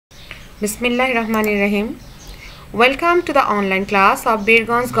Bismillahirrahmanirrahim. Welcome to the online class of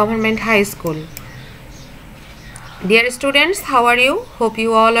Birganj Government High School. Dear students, how are you? Hope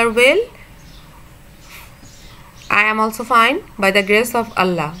you all are well. I am also fine by the grace of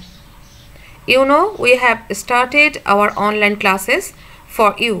Allah. You know, we have started our online classes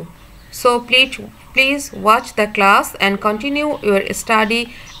for you. So please watch the class and continue your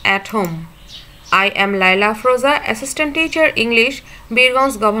study at home. I am Laila Afroza, Assistant Teacher English,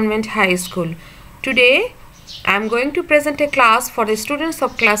 Birganj Government High School. Today, I am going to present a class for the students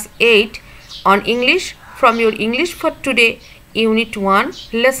of class 8 on English from your English for Today Unit 1,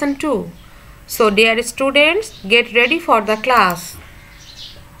 Lesson 2. So, dear students, get ready for the class.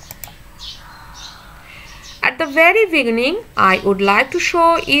 At the very beginning, I would like to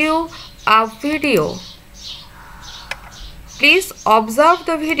show you a video. Please observe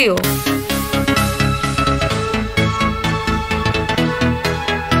the video.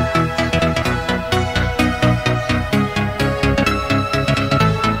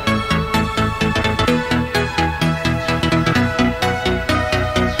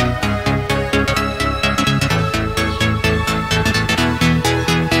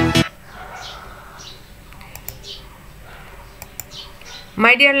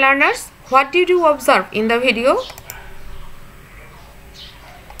 My dear learners, what did you observe in the video?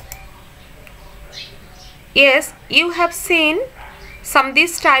 Yes, you have seen some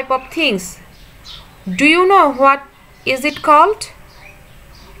this type of things. Do you know what is it called?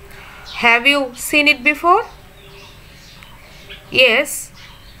 Have you seen it before? Yes,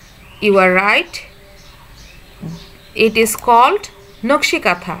 you are right. It is called Nakshi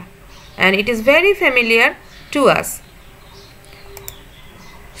Kantha and it is very familiar to us.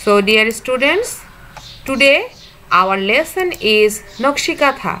 So, dear students, today our lesson is Nakshi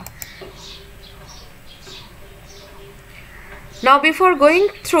Kantha. Now, before going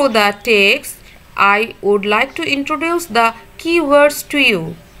through the text, I would like to introduce the key words to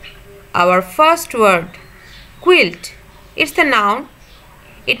you. Our first word, quilt. It's a noun.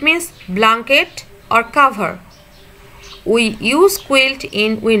 It means blanket or cover. We use quilt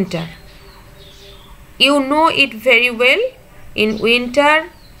in winter. You know it very well. In winter,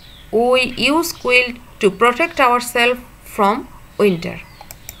 we use quilt to protect ourselves from winter.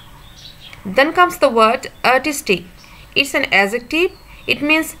 Then comes the word artistic. It's an adjective. It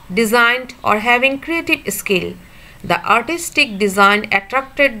means designed or having creative skill. The artistic design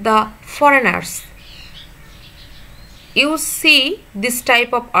attracted the foreigners. You see this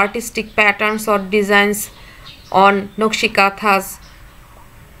type of artistic patterns or designs on Nakshi Kanthas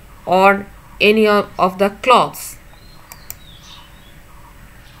or any of the clothes.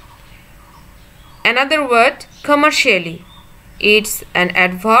 Another word, commercially. It's an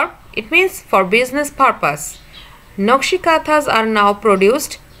adverb. It means for business purpose. Nakshi Kanthas are now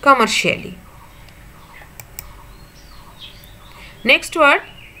produced commercially. Next word,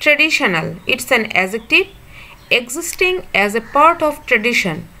 traditional. It's an adjective existing as a part of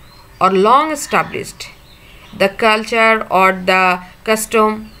tradition or long established. The culture or the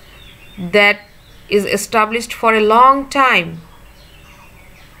custom that is established for a long time.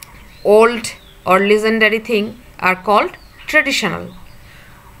 Old or legendary thing are called traditional.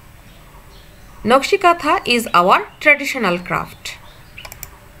 Nakshi Kantha is our traditional craft.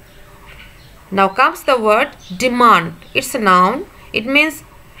 Now comes the word demand. It's a noun. It means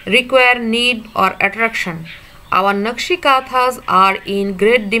require, need or attraction. Our Nakshi Kanthas are in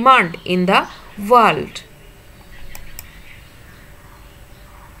great demand in the world.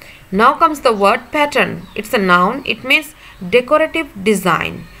 Now comes the word pattern. It's a noun. It means decorative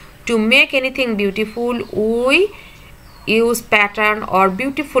design. To make anything beautiful, we use pattern or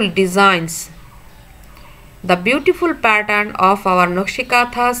beautiful designs. The beautiful pattern of our Nakshi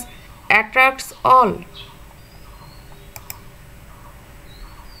Kanthas attracts all.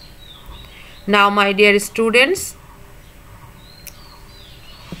 Now, my dear students,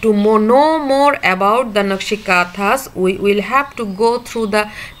 to know more about the Nakshi Kanthas, we will have to go through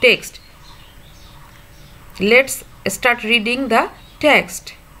the text. Let's start reading the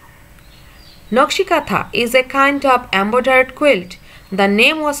text. Nakshi Kantha is a kind of embroidered quilt. The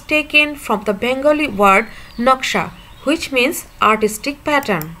name was taken from the Bengali word naksha, which means artistic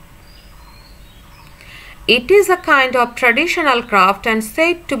pattern. It is a kind of traditional craft and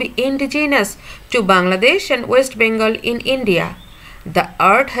said to be indigenous to Bangladesh and West Bengal in India. The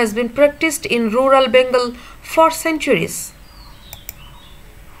art has been practiced in rural Bengal for centuries.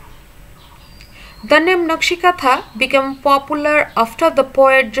 The name Nakshi Kantha became popular after the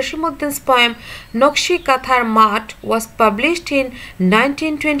poet Jasimuddin's poem Nakshi Kanthar Mat was published in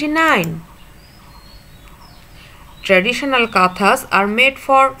 1929. traditional kathas are made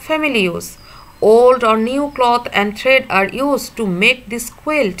for family use. Old or new cloth and thread are used to make this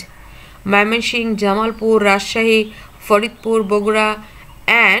quilt. Mymensingh, Jamalpur, Rajshahi, Faridpur, Bogura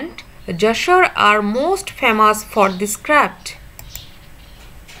and Jashore are most famous for this craft.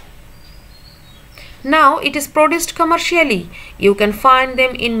 Now it is produced commercially. You can find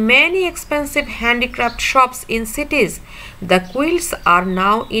them in many expensive handicraft shops in cities. The quilts are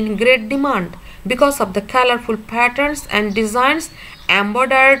now in great demand because of the colorful patterns and designs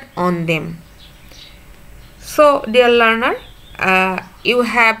embroidered on them. So, dear learner, you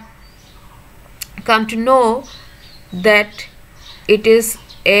have come to know that it is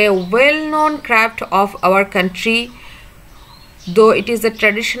a well-known craft of our country. Though it is a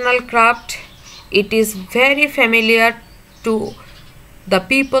traditional craft, it is very familiar to the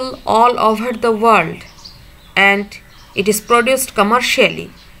people all over the world and it is produced commercially.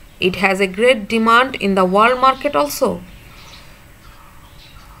 It has a great demand in the world market also.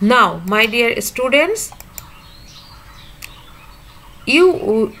 Now, my dear students,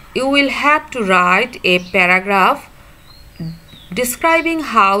 you will have to write a paragraph describing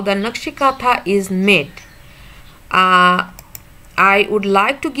how the Nakshi Katha is made. I would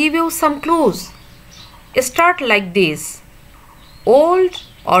like to give you some clues. Start like this. Old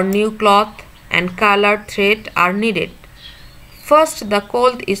or new cloth and colored thread are needed. First the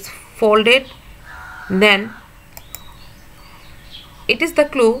cloth is folded, then it is the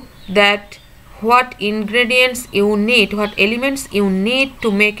clue that what ingredients you need, what elements you need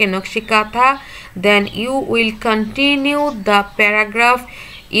to make a Nakshi Katha. Then you will continue the paragraph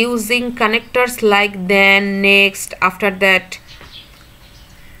using connectors like then, next, after that,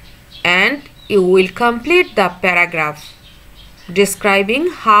 and you will complete the paragraph describing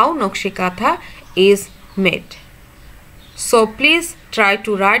how Nakshi Katha is made. So please try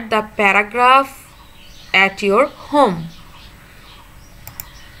to write the paragraph at your home.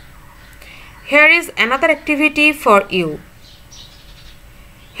 Here is another activity for you.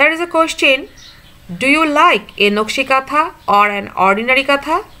 Here is a question. Do you like a Nakshi Katha or an ordinary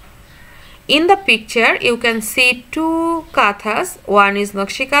Katha? In the picture you can see two Kathas. One is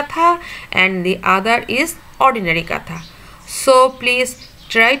Nakshi Katha and the other is ordinary Katha. So please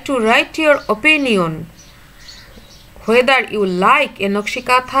try to write your opinion whether you like a Nakshi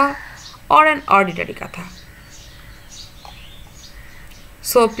Katha or an ordinary Katha.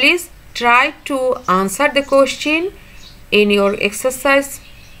 So please try to answer the question in your exercise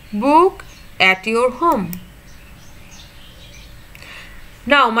book at your home.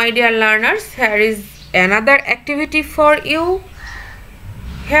 Now, my dear learners, here is another activity for you.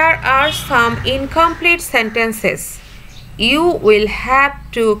 Here are some incomplete sentences. You will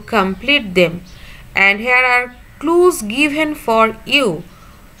have to complete them, and here are clues given for you.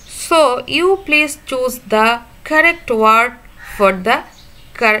 So, you please choose the correct word for the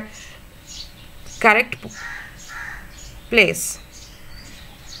correct place.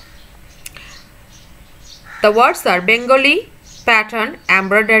 The words are Bengali, pattern,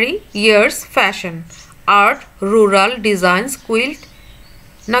 embroidery, years, fashion, art, rural, designs, quilt,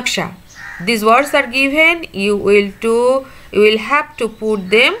 naksha. These words are given. You will have to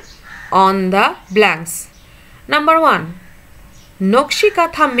put them on the blanks. Number 1. Nakshi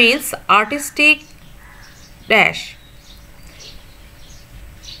Katha means artistic dash.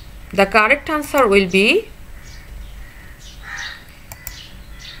 The correct answer will be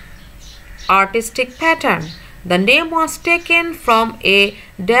artistic pattern. The name was taken from a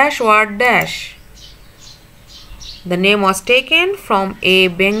dash word dash. The name was taken from a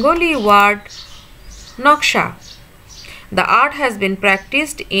Bengali word naksha. The art has been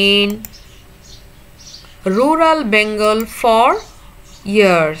practiced in rural Bengal for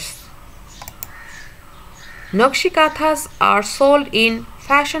years. Nakshi Kathas are sold in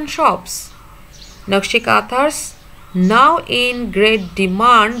fashion shops. Nakshi Kathas now in great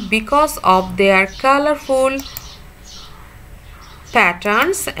demand because of their colorful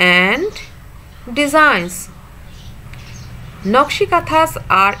patterns and designs. Nakshi Kathas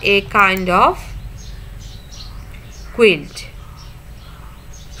are a kind of quilt.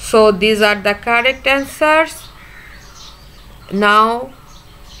 So these are the correct answers. Now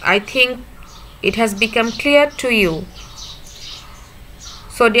I think it has become clear to you.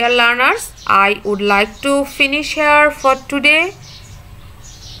 So dear learners, I would like to finish here for today.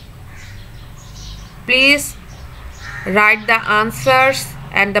 Please write the answers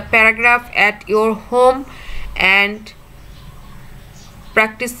and the paragraph at your home and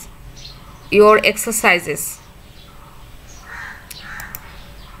practice your exercises.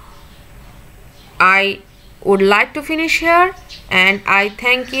 I would like to finish here and I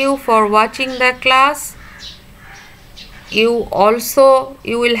thank you for watching the class.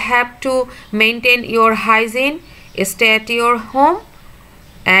 you will have to maintain your hygiene, stay at your home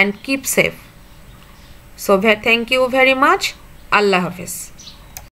and keep safe. So thank you very much. Allah Hafiz.